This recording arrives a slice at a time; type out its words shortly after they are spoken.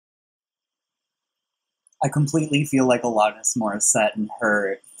I completely feel like Alanis Morissette in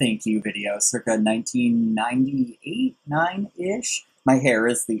her thank you video circa 1998, 9-ish. My hair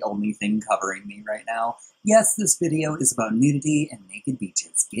is the only thing covering me right now. Yes, this video is about nudity and naked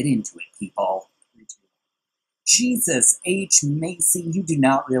beaches. Get into it, people. Jesus H. Macy, you do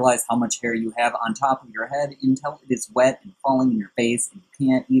not realize how much hair you have on top of your head until it is wet and falling in your face, and you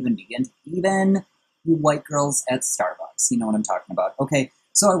can't even begin to even you white girls at Starbucks. You know what I'm talking about. Okay,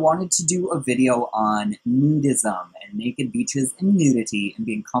 so I wanted to do a video on nudism and naked beaches and nudity and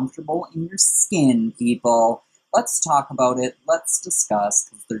being comfortable in your skin, people. Let's talk about it. Let's discuss,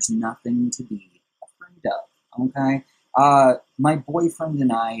 because there's nothing to be afraid of, okay? My boyfriend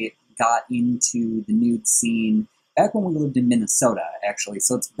and I got into the nude scene back when we lived in Minnesota, actually.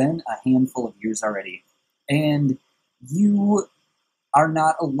 So it's been a handful of years already. And you are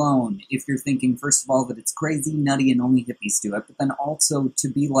not alone if you're thinking, first of all, that it's crazy, nutty, and only hippies do it, but then also to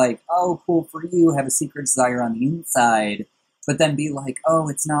be like, oh, cool for you, have a secret desire on the inside, but then be like, oh,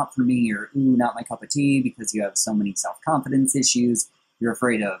 it's not for me, or ooh, not my cup of tea, because you have so many self-confidence issues, you're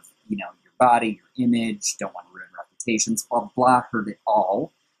afraid of, your body, your image, don't want to ruin reputations, blah, blah, blah, heard it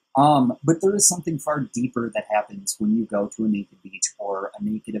all. But there is something far deeper that happens when you go to a naked beach or a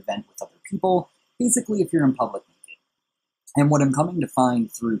naked event with other people, basically if you're in public naked. And what I'm coming to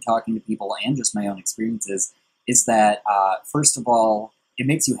find through talking to people and just my own experiences is that, first of all, it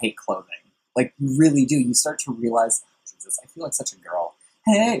makes you hate clothing. Like, you really do. You start to realize, oh, Jesus, I feel like such a girl.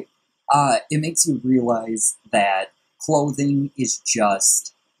 Hey! It makes you realize that clothing is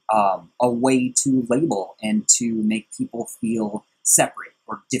just a way to label and to make people feel separate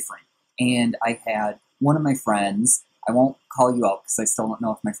or different. And I had one of my friends, I won't call you out because I still don't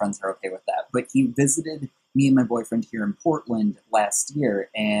know if my friends are okay with that, but he visited me and my boyfriend here in Portland last year,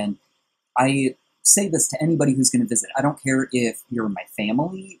 and I say this to anybody who's going to visit. I don't care if you're my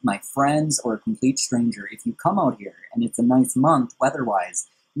family, my friends, or a complete stranger. If you come out here and it's a nice month weather-wise,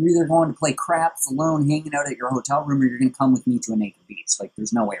 you're either going to play craps alone hanging out at your hotel room, or you're going to come with me to a naked beach. Like,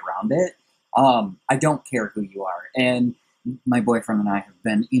 there's no way around it. I don't care who you are. And my boyfriend and I have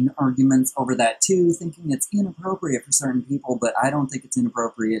been in arguments over that too, thinking it's inappropriate for certain people, but I don't think it's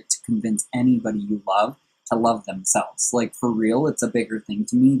inappropriate to convince anybody you love to love themselves. Like, for real, it's a bigger thing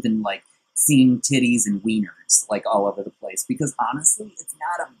to me than, like, seeing titties and wieners, like, all over the place, because honestly, it's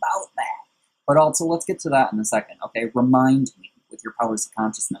not about that. But also, let's get to that in a second, okay? Remind me with your powers of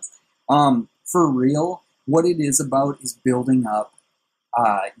consciousness. For real, what it is about is building up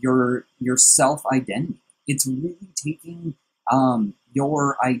your self-identity. It's really taking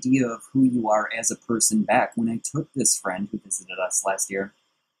your idea of who you are as a person back. When I took this friend who visited us last year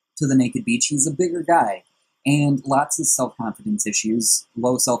to the naked beach, he's a bigger guy, and lots of self-confidence issues,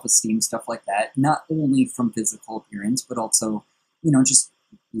 low self-esteem, stuff like that, not only from physical appearance, but also, just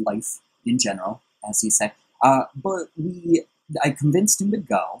life in general, as you say. I convinced him to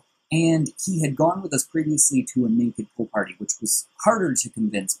go, and he had gone with us previously to a naked pool party, which was harder to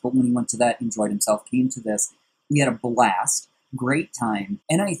convince, but when he went to that, enjoyed himself, came to this, we had a blast, great time,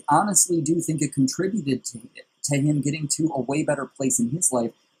 and I honestly do think it contributed to him getting to a way better place in his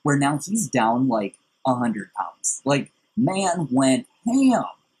life, where now he's down like 100 pounds. Like, man went ham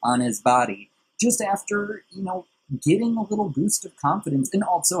on his body just after, getting a little boost of confidence and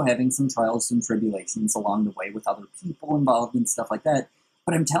also having some trials and tribulations along the way with other people involved and stuff like that.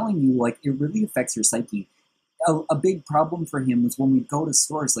 But I'm telling you, like, it really affects your psyche. A big problem for him was when we'd go to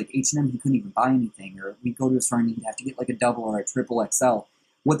stores like H&M, he couldn't even buy anything, or we'd go to a store and he'd have to get like a double or a triple XL.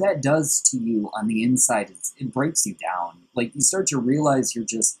 What that does to you on the inside is it breaks you down. Like, you start to realize you're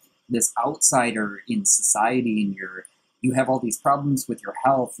just this outsider in society, and you have all these problems with your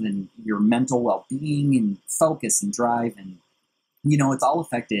health and your mental well-being and focus and drive, and it's all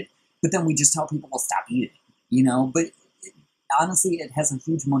affected. But then we just tell people, well, stop eating, but honestly, it has a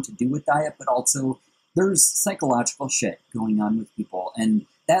huge amount to do with diet, but also there's psychological shit going on with people, and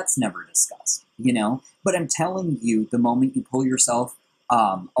that's never discussed, but I'm telling you, the moment you pull yourself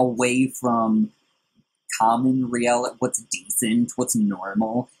away from common reality, what's decent, what's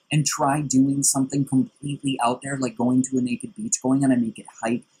normal, and try doing something completely out there, like going to a naked beach, going on a naked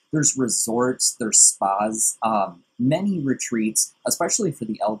hike. There's resorts, there's spas, many retreats, especially for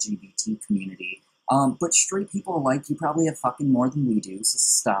the LGBT community. But straight people like you probably have fucking more than we do, so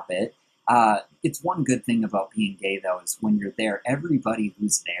stop it. It's one good thing about being gay, though, is when you're there, everybody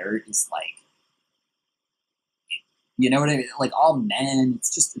who's there is like, you know what I mean? Like, all men,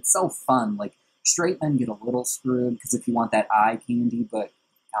 it's so fun. Like, straight men get a little screwed, because if you want that eye candy, but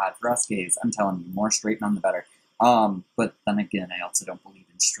God, for us gays, I'm telling you, more straight men, the better. But then again, I also don't believe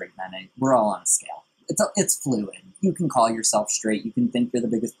in straight men. We're all on a scale. It's fluid. You can call yourself straight. You can think you're the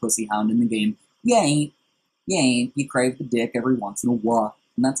biggest pussy hound in the game. You ain't. You ain't. You crave the dick every once in a while,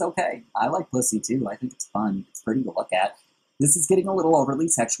 and that's okay. I like pussy too. I think it's fun. It's pretty to look at. This is getting a little overly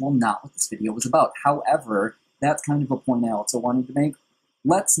sexual, not what this video was about. However, that's kind of a point I also wanted to make.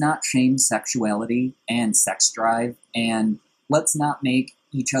 Let's not shame sexuality and sex drive, and let's not make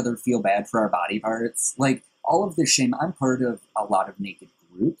each other feel bad for our body parts. Like, all of this shame, I'm part of a lot of naked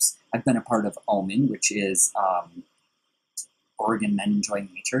groups. I've been a part of Omen, which is Oregon Men Enjoy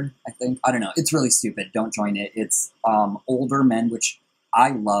Nature, I think. I don't know. It's really stupid. Don't join it. It's older men, which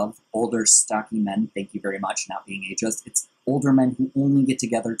I love. Older, stocky men. Thank you very much, not being ageist. It's older men who only get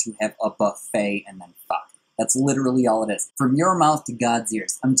together to have a buffet and then fuck. That's literally all it is. From your mouth to God's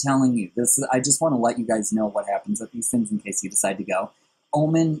ears. I'm telling you, this. I just want to let you guys know what happens at these things in case you decide to go.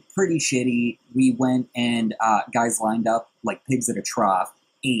 Omen, pretty shitty. We went and guys lined up like pigs at a trough,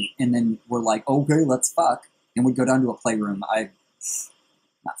 ate, and then we're like, okay, let's fuck. And we'd go down to a playroom.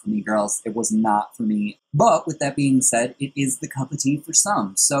 Not for me, girls. It was not for me. But with that being said, it is the cup of tea for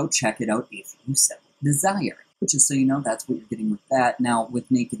some. So check it out if you so desire. But just so you know, that's what you're getting with that. Now,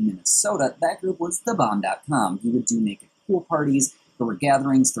 with Naked Minnesota, that group was thebomb.com. You would do naked pool parties. There were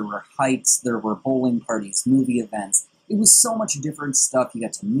gatherings. There were hikes. There were bowling parties, movie events. It was so much different stuff. You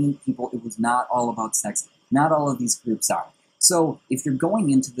got to meet people. It was not all about sex. Not all of these groups are. So if you're going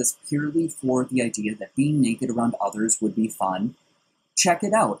into this purely for the idea that being naked around others would be fun, check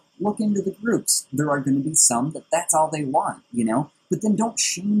it out. Look into the groups. There are going to be some that's all they want, you know? But then don't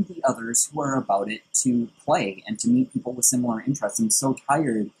shame the others who are about it to play and to meet people with similar interests. I'm so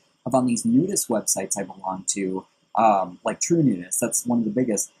tired of on these nudist websites I belong to, like True Nudist, that's one of the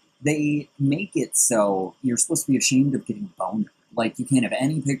biggest. They make it so you're supposed to be ashamed of getting boner. Like, you can't have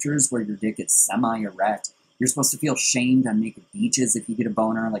any pictures where your dick is semi-erect. You're supposed to feel shamed on naked beaches if you get a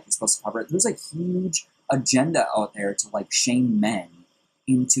boner, like you're supposed to cover it. There's a huge agenda out there to, like, shame men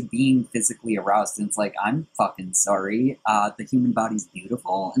into being physically aroused. And it's like, I'm fucking sorry. The human body's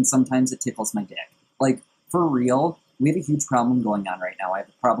beautiful, and sometimes it tickles my dick. Like, for real, we have a huge problem going on right now. I have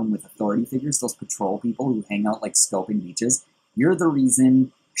a problem with authority figures, those patrol people who hang out, like, scoping beaches. You're the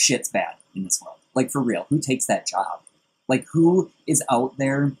reason shit's bad in this world. Like, for real, who takes that job? Like, who is out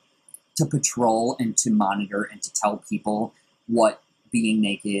there to patrol and to monitor and to tell people what being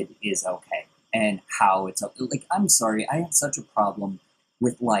naked is okay and how it's okay? Like, I'm sorry, I have such a problem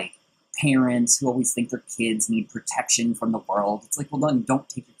with, like, parents who always think their kids need protection from the world. It's like, well, then don't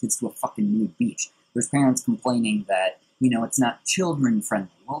take your kids to a fucking nude beach. There's parents complaining that, you know, it's not children friendly.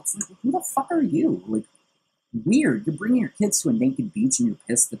 Well, it's like, who the fuck are you? Like, weird. You're bringing your kids to a naked beach and you're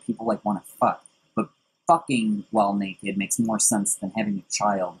pissed that people, like, want to fuck. But fucking while naked makes more sense than having a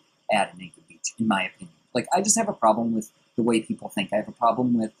child at a naked beach, in my opinion. Like, I just have a problem with the way people think. I have a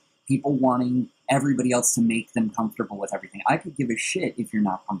problem with people wanting everybody else to make them comfortable with everything. I could give a shit if you're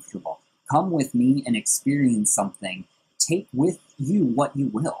not comfortable. Come with me and experience something. Take with you what you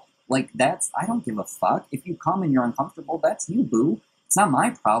will. Like, I don't give a fuck. If you come and you're uncomfortable, that's you, boo. It's not my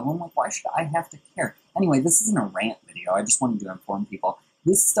problem. Like, why should I have to care? Anyway, this isn't a rant video. I just wanted to inform people.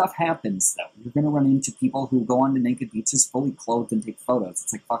 This stuff happens, though. You're going to run into people who go onto naked beaches fully clothed and take photos.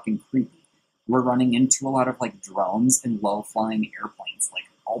 It's, like, fucking creepy. We're running into a lot of, like, drones and low-flying airplanes. Like,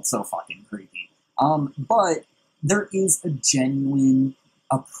 also fucking creepy. But there is a genuine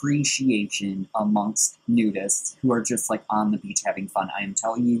appreciation amongst nudists who are just, like, on the beach having fun. I am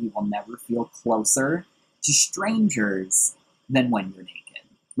telling you, you will never feel closer to strangers than when you're naked.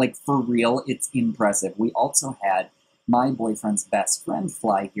 Like, for real, it's impressive. We also had my boyfriend's best friend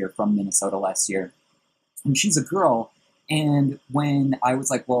fly here from Minnesota last year, and she's a girl. And when I was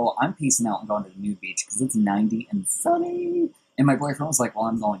like, well, I'm peacing out and going to the nude beach because it's 90 and sunny, and my boyfriend was like, well,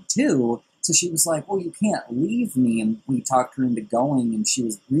 I'm going too. So she was like, well, you can't leave me. And we talked her into going, and she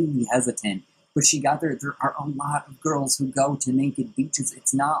was really hesitant. But she got there. There are a lot of girls who go to naked beaches.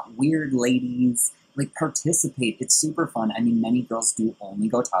 It's not weird, ladies. Like, participate. It's super fun. I mean, many girls do only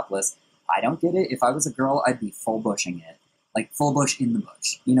go topless. I don't get it. If I was a girl, I'd be full bushing it. Like, full bush in the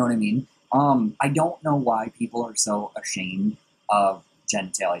bush. You know what I mean? I don't know why people are so ashamed of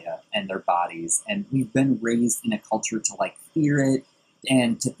genitalia and their bodies. And we've been raised in a culture to, like, fear it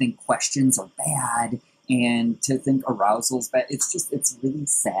and to think questions are bad and to think arousal's bad. It's really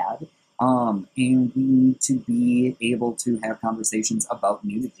sad. And we need to be able to have conversations about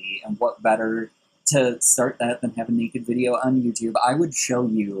nudity, and what better to start that than have a naked video on YouTube. I would show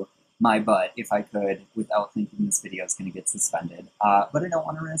you my butt if I could without thinking this video is going to get suspended. But I don't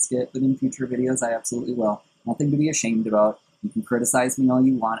want to risk it. But in future videos, I absolutely will. Nothing to be ashamed about. You can criticize me all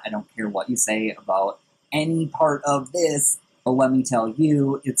you want. I don't care what you say about any part of this. But let me tell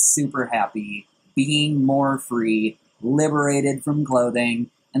you, it's super happy being more free, liberated from clothing,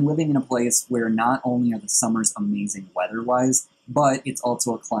 and living in a place where not only are the summers amazing weather-wise, but it's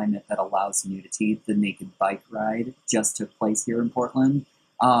also a climate that allows nudity. The Naked Bike Ride just took place here in Portland.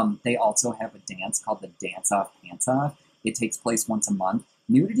 They also have a dance called the Dance Off Pants Off. It takes place once a month.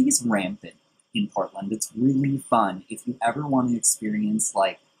 Nudity is rampant in Portland. It's really fun. If you ever want to experience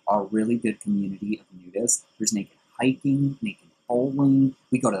like a really good community of nudists, there's naked hiking, naked bowling.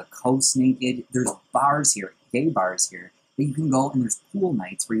 We go to the coast naked. There's bars here, gay bars here, that you can go, and there's pool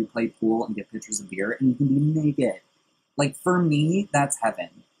nights where you play pool and get pictures of beer, and you can be naked. Like, for me, that's heaven,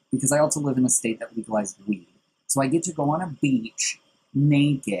 because I also live in a state that legalized weed. So I get to go on a beach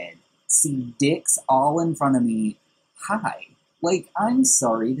naked, see dicks all in front of me. Hi. Like, I'm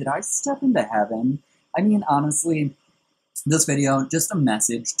sorry, did I step into heaven? I mean, honestly, this video, just a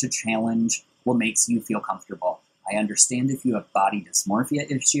message to challenge what makes you feel comfortable. I understand if you have body dysmorphia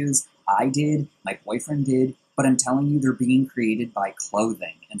issues. I did, my boyfriend did, but I'm telling you, they're being created by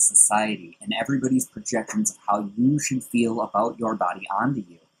clothing and society and everybody's projections of how you should feel about your body onto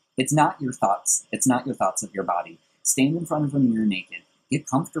you. It's not your thoughts. It's not your thoughts of your body. Stand in front of a mirror naked. Get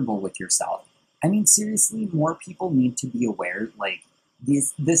comfortable with yourself. I mean, seriously, more people need to be aware, like,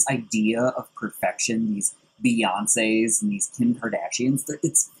 this idea of perfection, these Beyoncés and these Kim Kardashians,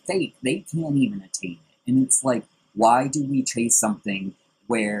 it's fake. They can't even attain it. And it's like, why do we chase something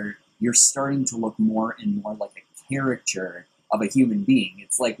where you're starting to look more and more like a caricature of a human being?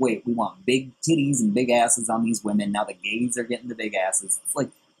 It's like, wait, we want big titties and big asses on these women. Now the gays are getting the big asses. It's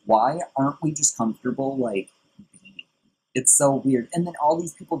like, why aren't we just comfortable, like, being? It's so weird. And then all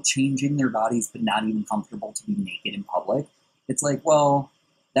these people changing their bodies but not even comfortable to be naked in public. It's like, well,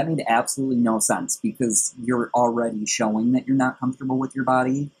 that made absolutely no sense, because you're already showing that you're not comfortable with your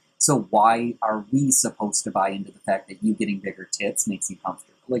body. So why are we supposed to buy into the fact that you getting bigger tits makes you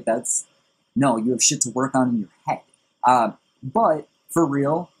comfortable? Like, no, you have shit to work on in your head. But for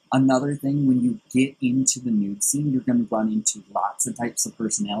real, another thing, when you get into the nude scene, you're going to run into lots of types of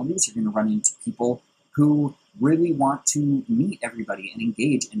personalities. You're going to run into people who really want to meet everybody and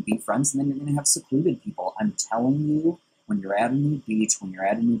engage and be friends, and then you're going to have secluded people. I'm telling you, when you're at a nude beach, when you're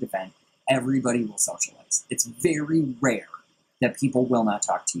at a nude event, everybody will socialize. It's very rare that people will not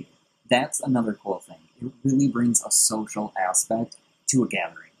talk to you. That's another cool thing. It really brings a social aspect to a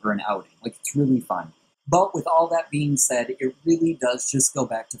gathering or an outing. Like, it's really fun. But with all that being said, it really does just go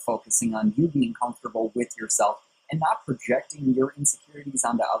back to focusing on you being comfortable with yourself and not projecting your insecurities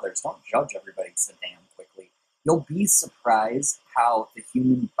onto others. Don't judge everybody so damn quickly. You'll be surprised how the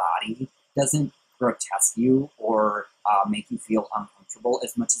human body doesn't grotesque you or make you feel uncomfortable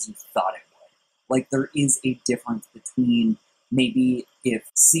as much as you thought it would. Like, there is a difference between maybe if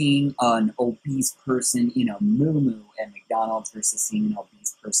seeing an obese person in a moo-moo at McDonald's versus seeing an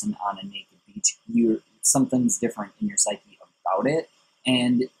obese person on a naked beach. Something's different in your psyche about it,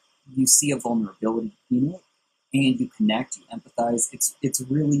 and you see a vulnerability in it, and you connect, you empathize. It's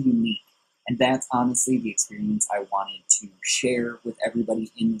really unique, and that's honestly the experience I wanted to share with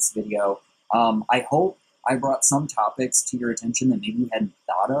everybody in this video. I hope I brought some topics to your attention that maybe you hadn't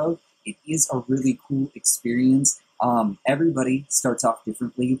thought of. It is a really cool experience. Everybody starts off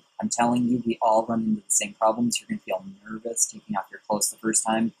differently. I'm telling you, we all run into the same problems. You're going to feel nervous taking off your clothes the first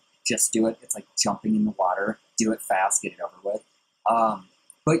time. Just do it. It's like jumping in the water. Do it fast. Get it over with.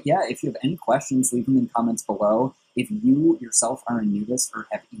 But yeah, if you have any questions, leave them in comments below. If you yourself are a nudist or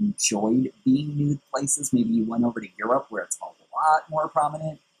have enjoyed being nude places, maybe you went over to Europe where it's a lot more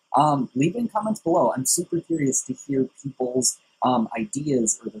prominent, leave it in comments below. I'm super curious to hear people's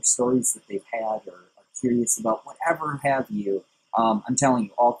ideas or their stories that they've had or are curious about, whatever have you. I'm telling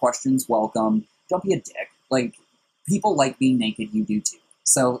you, all questions welcome. Don't be a dick. Like, people like being naked, you do too.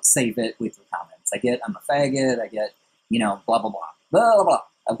 So save it with your comments. I get, I'm a faggot, I get, blah, blah, blah, blah, blah, blah,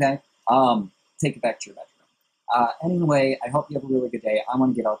 okay? Take it back to your bedroom. Anyway, I hope you have a really good day. I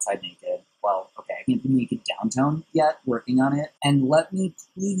want to get outside naked. Well, okay, I can't be naked downtown yet, working on it. And let me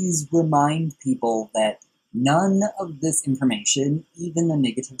please remind people that none of this information, even the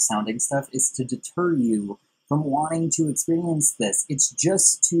negative sounding stuff, is to deter you from wanting to experience this. It's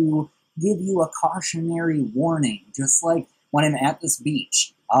just to give you a cautionary warning, just like when I'm at this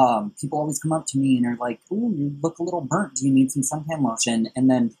beach. People always come up to me and are like, ooh, you look a little burnt. Do you need some suntan lotion? And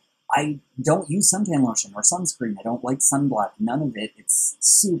then I don't use suntan lotion or sunscreen. I don't like sunblock. None of it. It's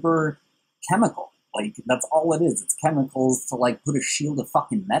super chemical. Like, that's all it is. It's chemicals to, like, put a shield of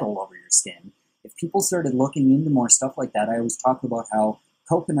fucking metal over your skin. If people started looking into more stuff like that, I always talk about how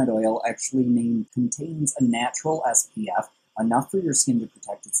coconut oil actually contains a natural SPF, enough for your skin to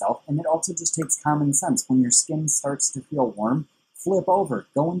protect itself, and it also just takes common sense. When your skin starts to feel warm, flip over,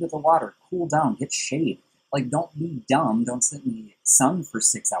 go into the water, cool down, get shade. Like, don't be dumb. Don't sit in the sun for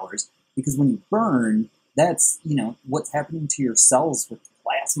 6 hours, because when you burn, that's, what's happening to your cells with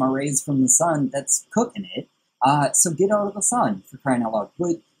plasma rays from the sun. That's cooking it. So get out of the sun, for crying out loud.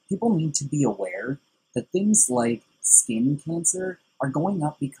 But people need to be aware that things like skin cancer are going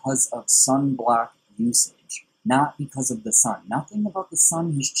up because of sunblock usage, not because of the sun. Nothing about the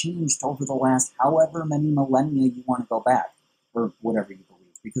sun has changed over the last however many millennia you want to go back, or whatever you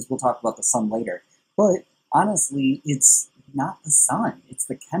believe, because we'll talk about the sun later. But honestly, it's not the sun. It's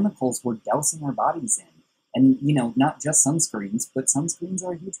the chemicals we're dousing our bodies in. And, not just sunscreens, but sunscreens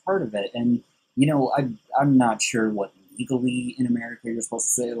are a huge part of it. And, I'm not sure what legally in America you're supposed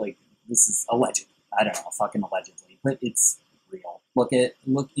to say. Like, this is alleged. I don't know, fucking allegedly. But it's real. Look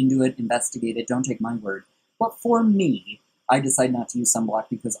into it, investigate it. Don't take my word. But for me, I decide not to use sunblock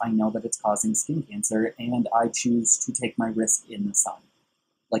because I know that it's causing skin cancer, and I choose to take my risk in the sun,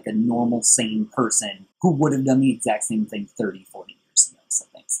 like a normal, sane person who would have done the exact same thing 30, 40 years ago. So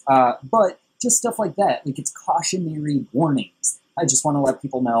thanks. But just stuff like that, like, it's cautionary warnings. I just want to let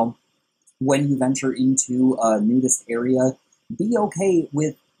people know, when you venture into a nudist area, be okay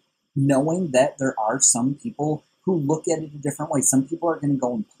with knowing that there are some people who look at it a different way. Some people are going to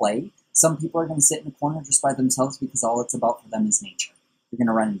go and play. Some people are going to sit in a corner just by themselves because all it's about for them is nature. You're going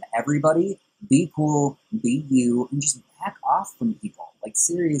to run into everybody. Be cool, be you, and just back off from people. Like,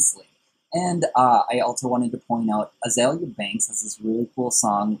 seriously. And I also wanted to point out, Azalea Banks has this really cool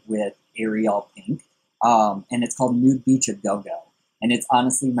song with Ariel Pink, and it's called Nude Beach a Go-Go. And it's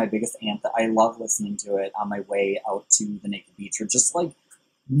honestly my biggest anthem. I love listening to it on my way out to the naked beach, or just, like,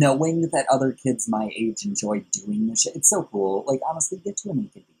 knowing that other kids my age enjoy doing this shit. It's so cool. Like, honestly, get to a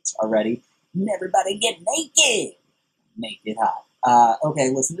naked beach already. And everybody get naked! Make it hot.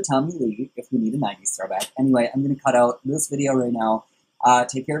 Okay, listen to Tommy Lee if we need a 90s throwback. Anyway, I'm going to cut out this video right now.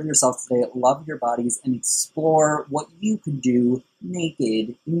 Take care of yourself today, love your bodies, and explore what you could do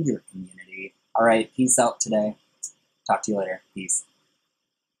naked in your community. Alright, peace out today. Talk to you later. Peace.